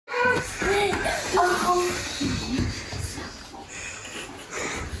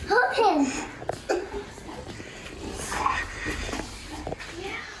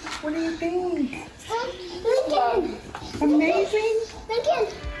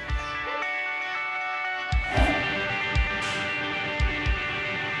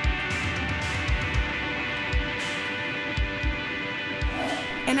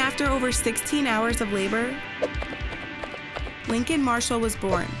After over 16 hours of labor, Lincoln Marshall was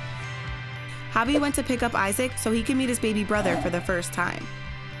born. Javi went to pick up Isaac so he could meet his baby brother for the first time.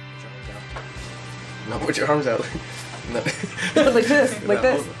 No, put your arms out. No. Like this, like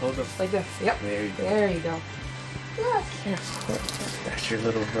this. Hold up. Like this, yep. There you go. There you go. Look. Here. That's your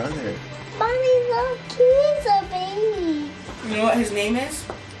little brother. Mommy, look, he's a baby. You know what his name is?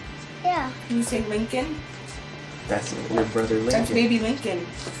 Yeah. Can you say Lincoln? That's your brother Lincoln. That's baby Lincoln.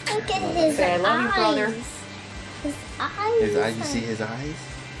 Look at his Say, I eyes. love you, brother. His eyes. His eyes, you see his eyes?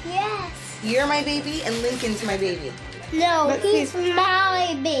 Yes. You're my baby and Lincoln's my baby. No, But he's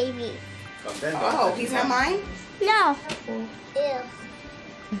my baby. Oh, he's not mine? No. Ew.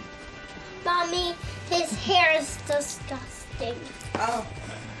 Mommy, his hair is disgusting. Oh.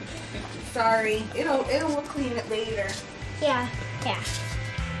 Sorry. We'll clean it later. Yeah, yeah.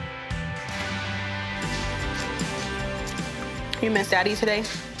 You miss Daddy today?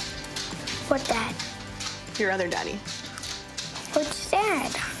 What dad? Your other daddy. What's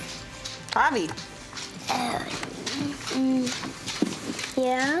dad? Javi.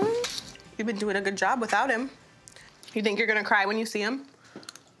 Yeah? You've been doing a good job without him. You think you're gonna cry when you see him?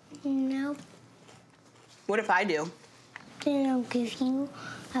 No. What if I do? Then I'll give you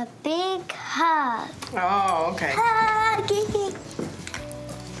a big hug. Oh, okay. Hug!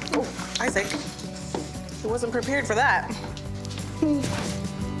 Oh, Isaac. He wasn't prepared for that. Oh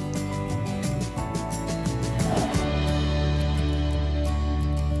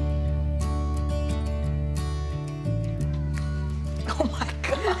my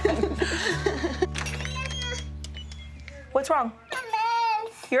God. What's wrong?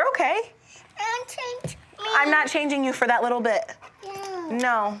 You're okay. I'm not changing you for that little bit.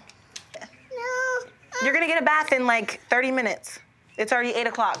 No. You're gonna get a bath in like 30 minutes. It's already 8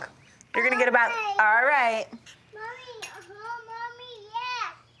 o'clock. You're gonna get a bath. All right.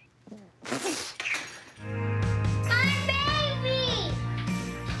 Yes. My baby!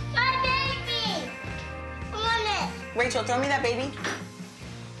 My baby! I want it. Rachel, throw me that baby.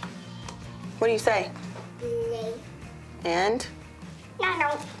 What do you say? No. And?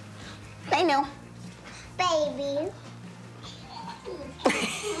 No. I know. Baby.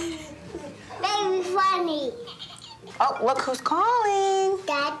 Baby funny. Oh, look who's calling.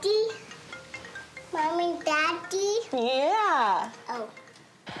 Daddy? Mommy, Daddy? Yeah. Oh.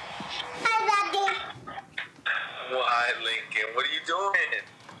 Hi, Daddy. Why, Lincoln? What are you doing?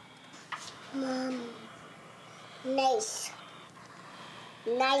 Mom. Nice.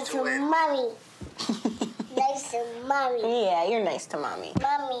 Nice to Twin. Mommy. Nice to Mommy. Yeah, you're nice to Mommy.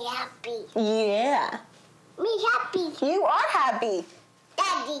 Mommy happy. Yeah. Me happy. You are happy.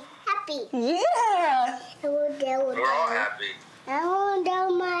 Daddy happy. Yeah. We're all happy. I want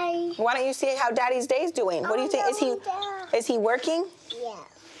down my... Why don't you see how Daddy's day's doing? What do you think? Is he working? Yeah.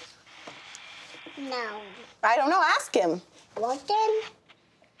 No. I don't know. Ask him. Working?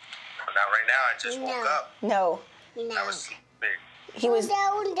 Not right now. I just woke up. No. No. I was sleeping. He was.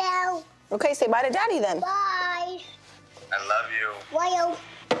 Down. Okay, say bye to Daddy then. Bye. I love you. Well,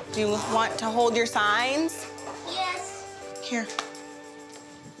 Do you want to hold your signs? yes. Here.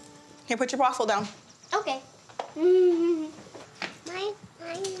 Here, put your waffle down. Okay. My.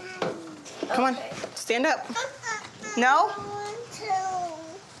 Come on, stand up. No? I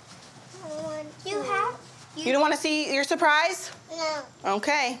want to. You have? You don't want to see your surprise? No.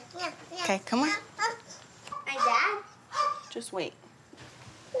 Okay. Yeah. Okay, come on. My dad? Just wait.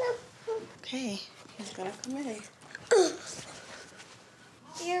 Okay, he's gonna come in.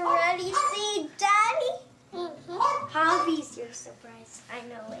 You ready to see Daddy? Javi's your surprise. I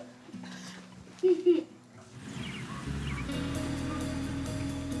know it. Here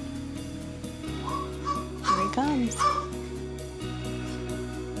he comes.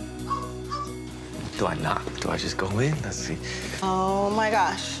 Do I knock? Do I just go in? Let's see. Oh my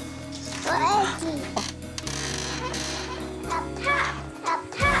gosh. Daddy. Tap, tap. Tap,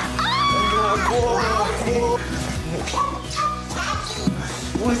 tap.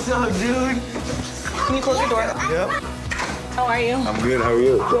 What's up, dude? Can you close your door? Yep. How are you? I'm good. How are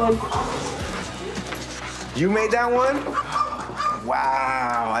you? Good. You made that one?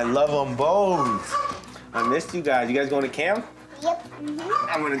 Wow. I love them both. I missed you guys. You guys going to camp? Yep.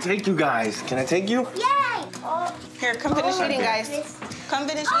 I'm going to take you guys. Can I take you? Yay! Here, come finish eating, guys. Come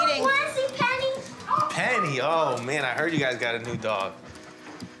finish eating. Want to see Penny? Penny. Oh, man. I heard you guys got a new dog.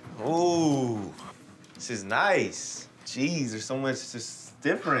 Ooh. This is nice. Jeez, there's so much just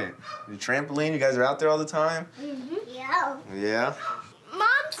different. The trampoline, you guys are out there all the time? Yeah. Yeah?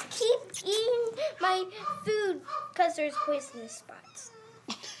 Moms keep eating my food because there's poisonous spots.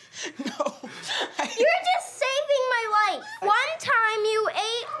 No. You're just saving my my life. One time you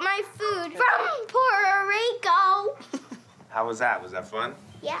ate my food from Puerto Rico. How was that? Was that fun?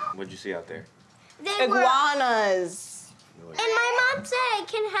 Yeah. What'd you see out there? They were... Iguanas. And my mom said I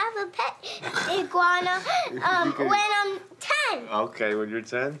can have a pet iguana when I'm 10. Okay, when you're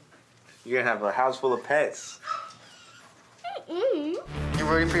 10, you're gonna have a house full of pets. You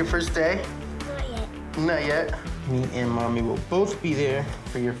ready for your first day? Not yet. Not yet. Me and Mommy will both be there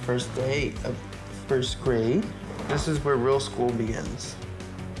for your first day of first grade. This is where real school begins.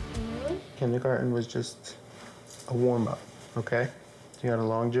 Kindergarten was just a warm-up, okay? You got a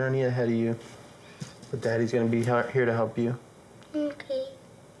long journey ahead of you, but Daddy's gonna be here to help you. Okay.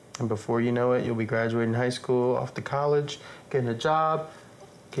 And before you know it, you'll be graduating high school, off to college, getting a job,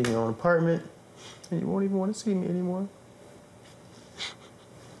 getting your own apartment, and you won't even want to see me anymore.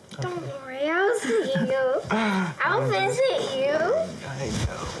 Don't worry, I'll see you. I'll visit you.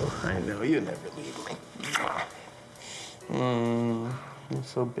 I know. You never leave me. You're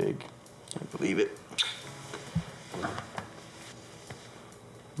so big. Can't believe it.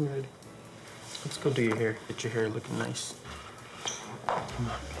 You ready? Let's go do your hair. Get your hair looking nice. Come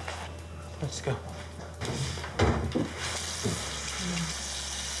on. Let's go.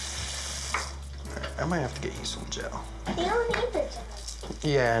 I might have to get you some gel. You don't need the gel.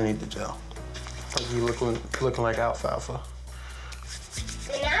 Yeah, I need the gel. You looking like alfalfa.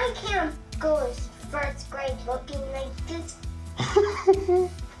 And I can't go to first grade looking like this.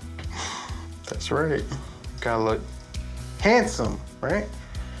 That's right. Gotta look handsome, right?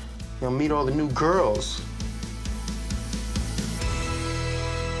 You'll meet all the new girls.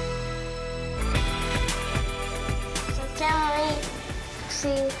 So can we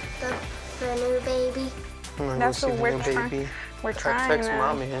see the new baby? That's what we're trying. We're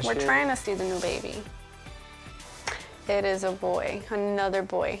trying to see the new baby. It is a boy, another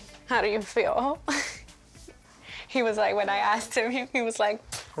boy. How do you feel? He was like, when I asked him, he was like,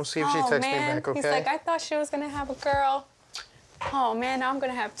 We'll see if she texts me back, okay? He's like, I thought she was gonna have a girl. Oh man, now I'm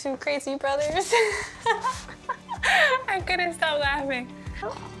gonna have two crazy brothers. I couldn't stop laughing.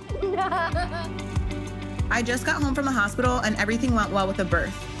 I just got home from the hospital and everything went well with the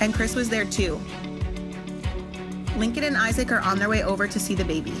birth. And Chris was there too. Lincoln and Isaac are on their way over to see the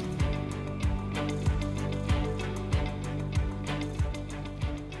baby.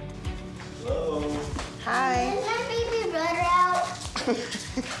 Hello. Hi. Is my baby brother out?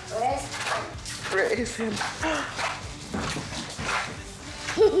 Where is him?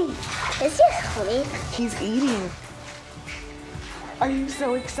 Is he hungry? He's eating. Are you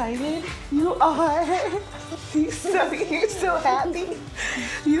so excited? You are. You're so happy.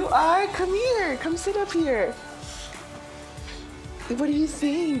 You are. Come here. Come sit up here. What do you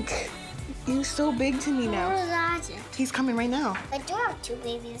think? You're so big to me now. Where's Isaac? He's coming right now. I do have two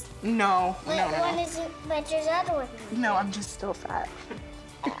babies. No. But one is but there's other one. No, I'm just still fat.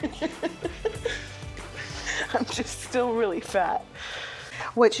 I'm just still really fat.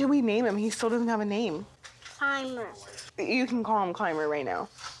 What should we name him? He still doesn't have a name. Climber. You can call him Climber right now,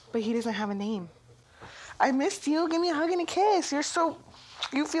 but he doesn't have a name. I missed you. Give me a hug and a kiss.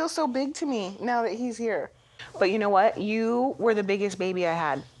 You feel so big to me now that he's here. But you know what? You were the biggest baby I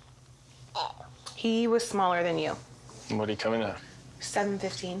had. He was smaller than you. What are you coming at?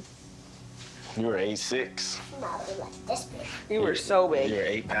 7'15". You were 8'6". No, he was this big. You were so big. You were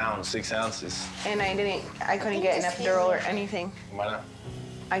 8 pounds, 6 ounces. And I couldn't get an epidural or anything. Why not?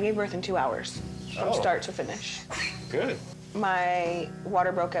 I gave birth in 2 hours from start to finish. Good. My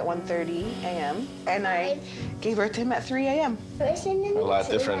water broke at 1:30 a.m. and I gave birth to him at 3 a.m. A lot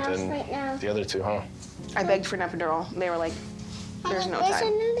different than the other two, huh? I begged for an epidural. They were like, there's no There's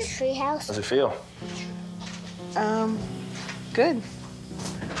time. another tree house. How's it feel? Good.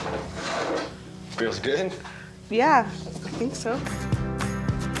 Feels good? Yeah, I think so.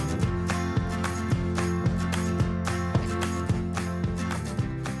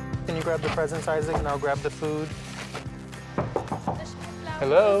 Can you grab the presents, Isaac, and I'll grab the food?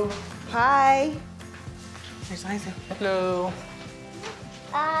 Hello? Hi. There's Isaac. Hello?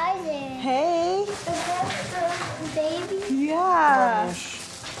 Isaac. Hey. Is that the baby? Yeah.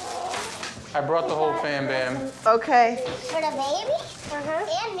 I brought the whole fam bam. Okay. For the baby?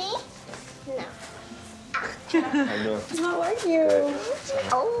 And me? No. How you doing? How are you?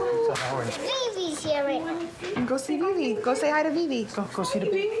 Oh, baby's here right now. Go see Vivi. Go say hi to Vivi. Go see the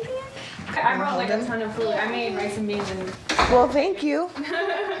baby. I brought like a ton of food. I made rice and beans and... Well, thank you.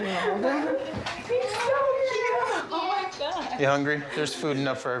 You hungry? There's food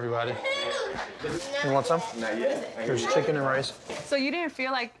enough for everybody. You want some? Not yet. There's chicken and rice. So you didn't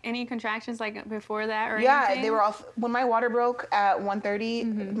feel like any contractions like before that or anything? Yeah, they were all, when my water broke at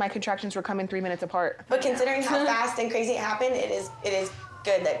 1:30, my contractions were coming 3 minutes apart. But considering how fast and crazy it happened, it is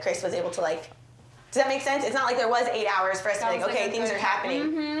good that Chris was able to like, does that make sense? It's not like there was 8 hours for us to be like, okay, things are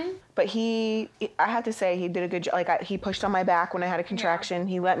happening. But I have to say, he did a good job. Like, he pushed on my back when I had a contraction.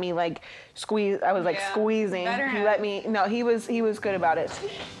 He let me like squeeze. I was like squeezing. He let me. No, he was good about it.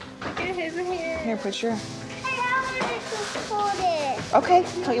 Look at his hair. Here, put your. I want to hold it. Okay.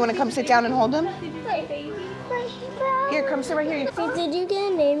 So you want to come sit down and hold him? My baby. Here, come sit right here. Hey, did you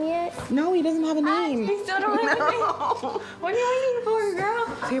get a name yet? No, he doesn't have a name. You still don't have a name. What are you waiting for, girl?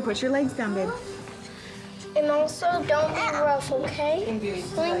 So here, put your legs down, babe. And also, don't be rough, okay?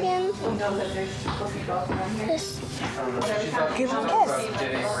 Lincoln. Just Give him a kiss.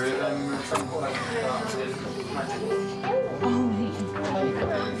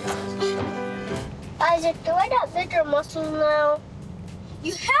 Isaac, do I got bigger muscles now?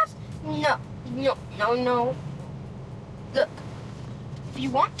 You have no. Look, if you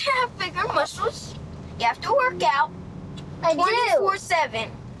want to have bigger muscles, you have to work out. I 24/7.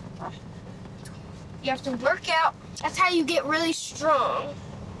 You have to work out. That's how you get really strong.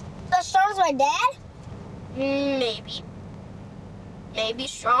 As strong as my dad? Maybe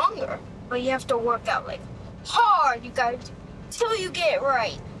stronger. But you have to work out like hard. You gotta do till you get it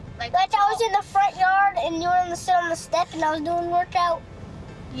right. Like I was in the front yard and you were sit on the step and I was doing workout.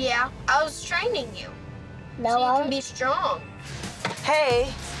 Yeah, I was training you. No, so you can be strong.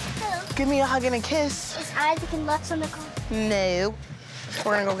 Hey. Hello. Give me a hug and a kiss. Is Isaac and Lex on the car? No.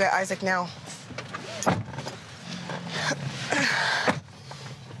 We're gonna go get Isaac now. Did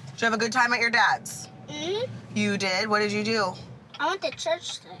you have a good time at your dad's? You did? What did you do? I went to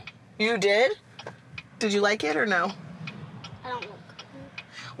church today. You did? Did you like it or no? I don't know.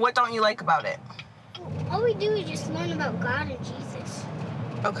 What don't you like about it? All we do is just learn about God and Jesus.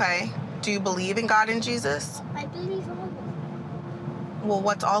 Okay. Do you believe in God and Jesus? I believe all of them. Well,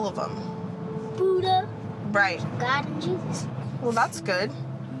 what's all of them? Buddha, Right. God, and Jesus. Well, that's good.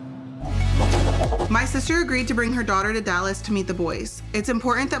 My sister agreed to bring her daughter to Dallas to meet the boys. It's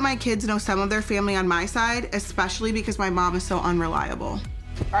important that my kids know some of their family on my side, especially because my mom is so unreliable.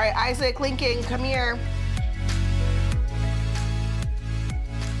 All right, Isaac, Lincoln, come here.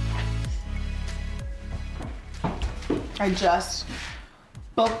 I just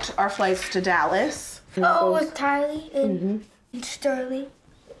booked our flights to Dallas. Oh, with Tylee and Sterling.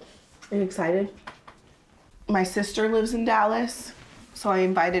 Are you excited? My sister lives in Dallas, so I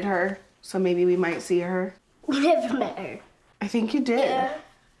invited her, so maybe we might see her. We never met her. I think you did. Yeah,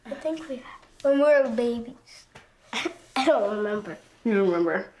 I think we when we were babies. I don't remember. You don't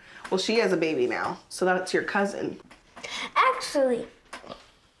remember? Well, she has a baby now, so that's your cousin. Actually,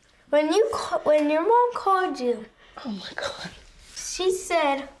 when your mom called you, Oh my God. she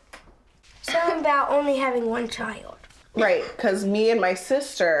said something about only having one child. Right, because me and my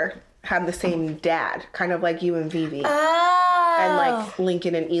sister have the same dad, kind of like you and Vivi. Oh. And like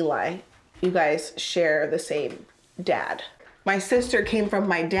Lincoln and Eli. You guys share the same dad. My sister came from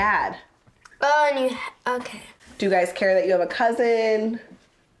my dad. Oh, and okay. Do you guys care that you have a cousin?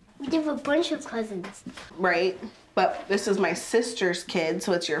 We have a bunch of cousins. Right? But this is my sister's kid,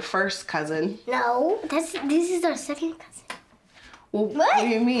 so it's your first cousin. No, this is our second cousin. Well, what do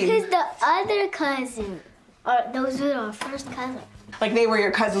you mean? Because the other cousin, those are our first cousins. Like they were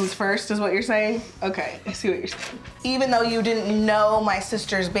your cousins first, is what you're saying? Okay, I see what you're saying. Even though you didn't know my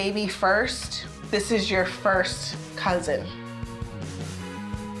sister's baby first, this is your first cousin.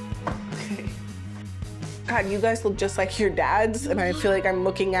 Okay. God, you guys look just like your dads, and I feel like I'm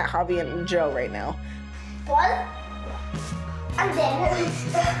looking at Javi and Joe right now. What? I'm dead.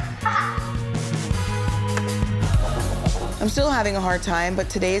 I'm still having a hard time, but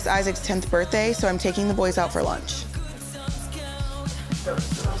today is Isaac's 10th birthday, so I'm taking the boys out for lunch.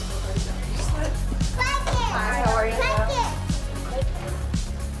 Hi, how are you?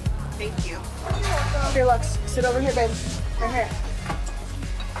 Thank you. Here, Lux, sit over here, babe. Right here.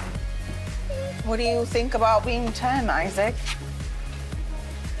 What do you think about being 10, Isaac?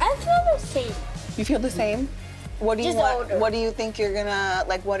 I feel the same. You feel the same? What do you Just want? older. What do you think you're gonna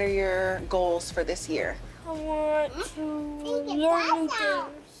like? What are your goals for this year? I want to learn new things.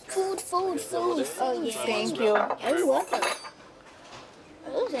 Food. Oh, yeah. Thank you. You're welcome.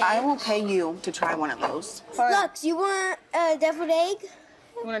 I will pay you to try one of those. Lux, you want a deviled egg?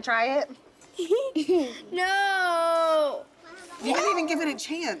 You want to try it? No. You didn't even give it a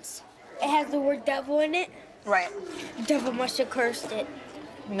chance. It has the word devil in it. Right. Devil must have cursed it.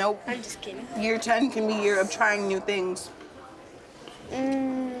 Nope. I'm just kidding. Year 10 can be year of trying new things.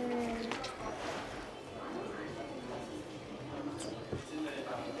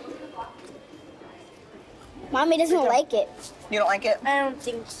 Mommy doesn't like it. You don't like it? I don't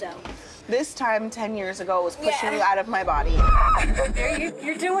think so. This time 10 years ago was pushing you out of my body.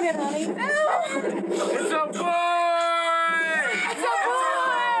 You're doing it, honey. It's a boy! It's a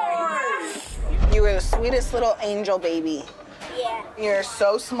boy! You were the sweetest little angel baby. Yeah. You're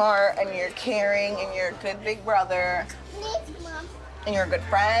so smart, and you're caring, and you're a good big brother. Mom. And you're a good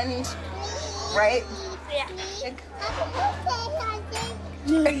friend, right? Yeah.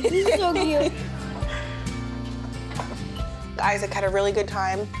 He's so cute. Isaac had a really good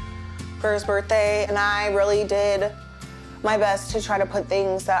time for his birthday, and I really did my best to try to put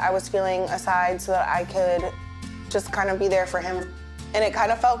things that I was feeling aside so that I could just kind of be there for him. And it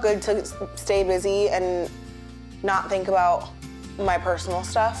kind of felt good to stay busy and not think about my personal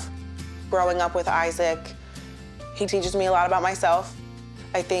stuff. Growing up with Isaac, he teaches me a lot about myself.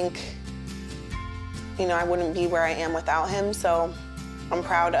 I think, you know, I wouldn't be where I am without him, so I'm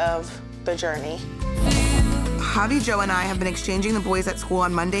proud of the journey. Javi, Joe, and I have been exchanging the boys at school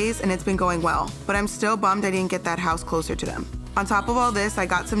on Mondays, and it's been going well. But I'm still bummed I didn't get that house closer to them. On top of all this, I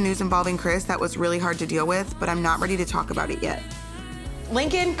got some news involving Chris that was really hard to deal with, but I'm not ready to talk about it yet.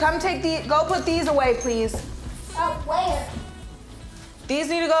 Lincoln, come go put these away, please. Oh, where? These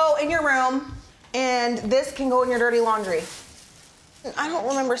need to go in your room, and this can go in your dirty laundry. I don't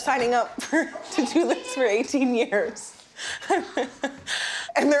remember signing up to do this for 18 years.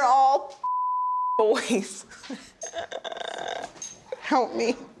 And they're all boys. Help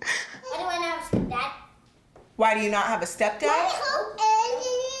me. Why do I not have a stepdad? Why do you not have a stepdad?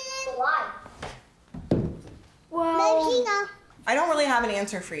 Why? Well, I don't really have an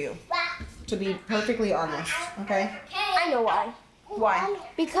answer for you, to be perfectly honest, okay? I know why. Why?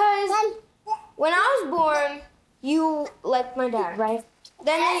 Because when I was born, you liked my dad, right?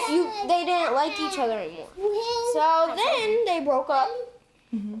 Then they didn't like each other anymore. So then they broke up.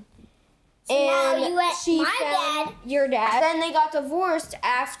 Mm-hmm. And she found your dad. Then they got divorced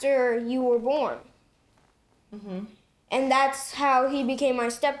after you were born. Mm-hmm. And that's how he became my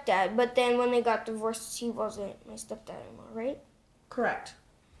stepdad. But then when they got divorced, he wasn't my stepdad anymore, right? Correct.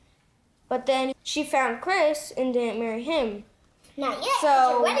 But then she found Chris and didn't marry him. Not yet. So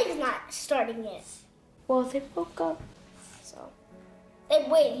your wedding's not starting yet. Well, they broke up. So.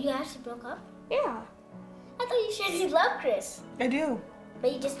 Wait, you actually broke up? Yeah. I thought you said you love Chris. I do.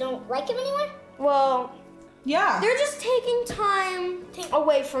 But you just don't like him anymore? Well, yeah. They're just taking time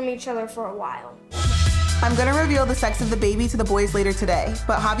away from each other for a while. I'm gonna reveal the sex of the baby to the boys later today,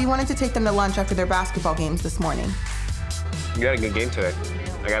 but Javi wanted to take them to lunch after their basketball games this morning. You had a good game today.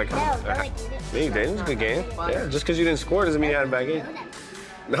 I gotta come. No, You didn't. It was a good game. Yeah, just because you didn't score doesn't mean you had a bad game.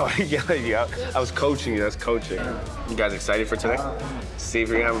 No, yeah, I was coaching you. That's coaching. You guys excited for today? See if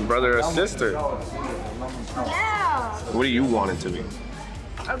you're gonna have a brother or a sister. Yeah. What do you want it to be?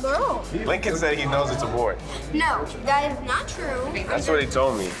 A girl. Lincoln said he knows it's a boy. No, that is not true. That's what he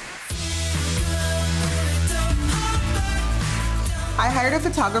told me. I hired a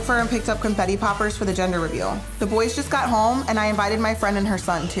photographer and picked up confetti poppers for the gender reveal. The boys just got home, and I invited my friend and her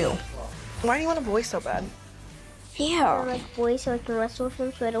son, too. Why do you want a boy so bad? Yeah. I like boys so I can wrestle with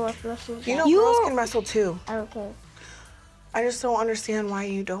them, so I don't want to wrestle with them. You know, girls can wrestle, too. Okay. I just don't understand why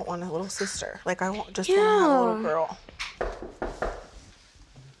you don't want a little sister. Like, I just want to have a little girl.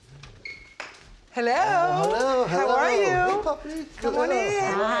 Hello. Hello. How are you? Hey, puppy. Come on in.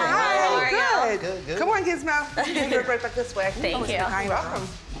 Hi. Good. Come on, kids, now. Look right back this way. Thank you. You're welcome.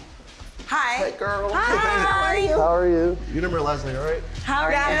 Hi. Hey, girl. Hi. How are you? You remember Leslie, all right? How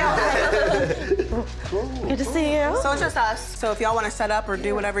are you? Cool. Good to see you. So it's just us. So if y'all want to set up or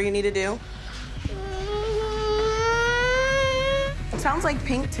do whatever you need to do. It sounds like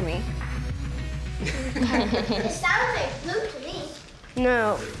pink to me. It sounds like blue to me.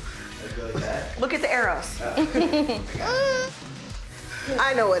 No. Look at the arrows.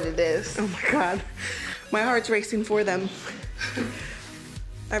 I know what it is. Oh my God. My heart's racing for them.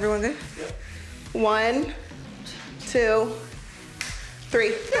 Everyone good? Yep. 1, 2,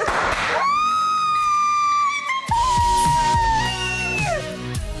 3.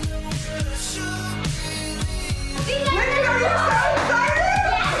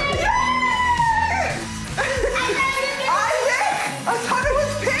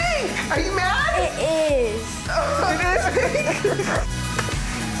 Are you mad? It is. It is pink.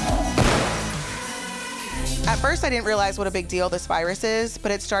 At first, I didn't realize what a big deal this virus is,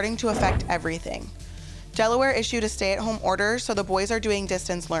 but it's starting to affect everything. Delaware issued a stay-at-home order, so the boys are doing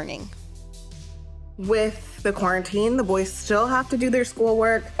distance learning. With the quarantine, the boys still have to do their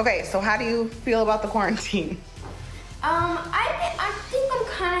schoolwork. Okay, so how do you feel about the quarantine? I think I'm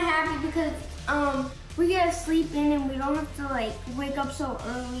kind of happy because we get to sleep in and we don't have to like wake up so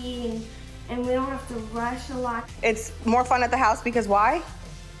early and and we don't have to rush a lot. It's more fun at the house because why?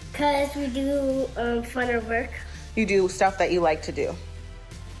 Because we do funner work. You do stuff that you like to do.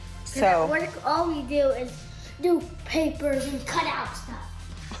 So at work, all we do is do papers and cut out stuff.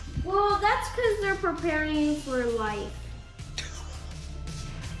 Well, that's because they're preparing for life.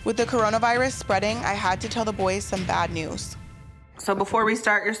 with the coronavirus spreading, I had to tell the boys some bad news. So before we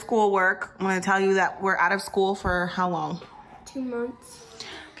start your schoolwork, I'm gonna tell you that we're out of school for how long? 2 months.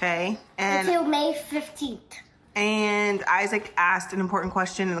 Okay, and until May 15th. And Isaac asked an important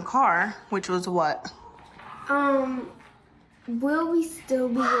question in the car, which was what? Will we still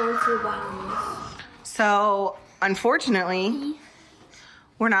be going to the Bahamas? So, unfortunately,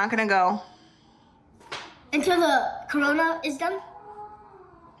 we're not gonna go. Until the corona is done?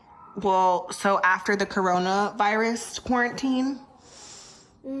 Well, so after the coronavirus quarantine,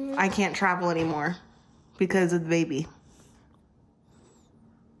 I can't travel anymore because of the baby.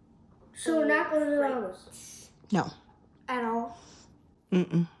 So we're not going to the Bahamas? No. At all?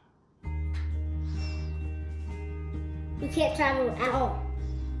 Mm-mm. We can't travel at all?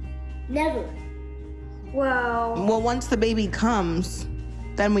 Never? Well, once the baby comes,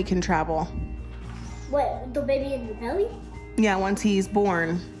 then we can travel. What, the baby in the belly? Yeah, once he's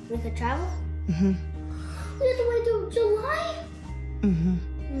born. We could travel? Mm-hmm. We have to wait till July? Mm-hmm.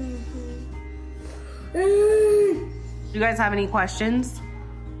 You guys have any questions?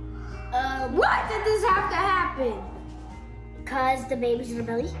 Why did this have to happen? Because the baby's in the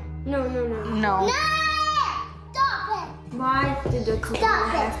belly? No. No. Stop it! Why did the corona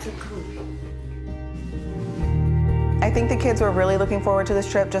have to come? I think the kids were really looking forward to this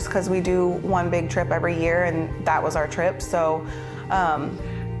trip just because we do one big trip every year and that was our trip. So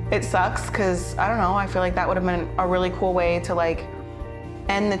it sucks because, I don't know, I feel like that would have been a really cool way to like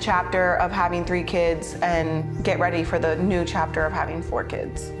end the chapter of having 3 kids and get ready for the new chapter of having 4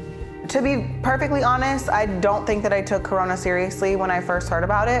 kids. To be perfectly honest, I don't think that I took Corona seriously when I first heard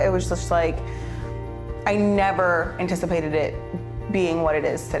about it. It was just like, I never anticipated it being what it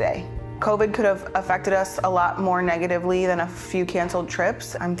is today. COVID could have affected us a lot more negatively than a few canceled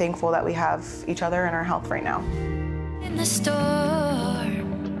trips. I'm thankful that we have each other and our health right now. In the store.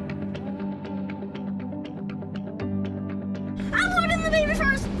 I'm holding the baby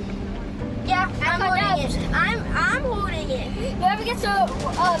first. Yeah, I'm holding it. I'm holding it. Whoever gets the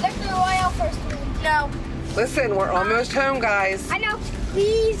Victory Royale first. No. Listen, we're almost home, guys. I know.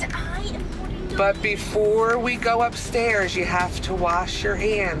 Please, I am holding the But before we go upstairs, you have to wash your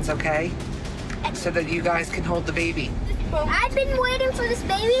hands, okay? So that you guys can hold the baby. I've been waiting for this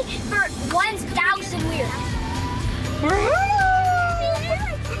baby for 1,000 years.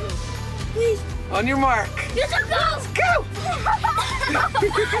 Please. On your mark. Yes, go! Let's go!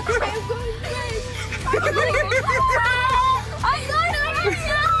 I'm going to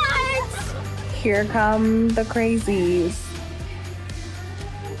sides! Here come the crazies.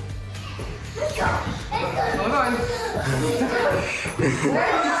 Hold on.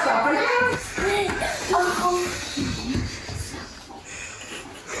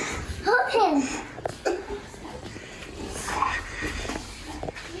 Hold him.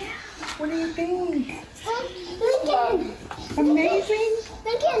 What do you think? Lincoln. Amazing.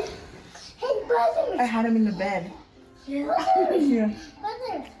 Lincoln. Hey, brother. I had him in the bed. Brother. Yeah.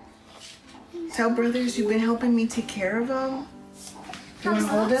 Brother. Tell brothers you've been helping me take care of them. You want to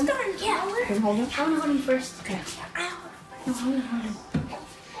hold him? Yeah. Can you hold him? I want to hold him first. Okay. No, hold him.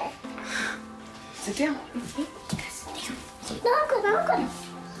 Sit down. No, I'm good.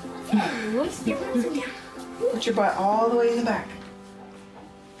 Sit down. Put your butt all the way in the back.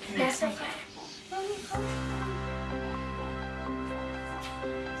 That's okay.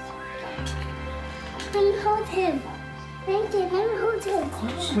 Let me hold him. Thank you. Let me hold him.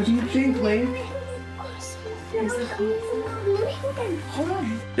 What do you think, Leah? Hold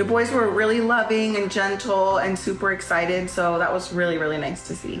on. The boys were really loving and gentle and super excited, so that was really, really nice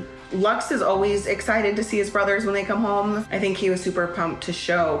to see. Lux is always excited to see his brothers when they come home. I think he was super pumped to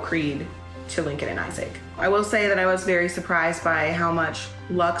show Creed to Lincoln and Isaac. I will say that I was very surprised by how much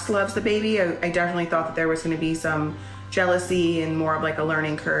Lux loves the baby. I definitely thought that there was going to be some jealousy and more of like a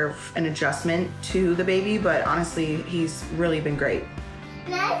learning curve and adjustment to the baby, but honestly, he's really been great.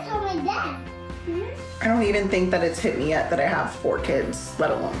 Nice for my dad. I don't even think that it's hit me yet that I have 4 kids,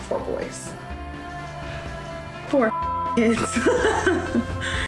 let alone 4 boys. 4 kids.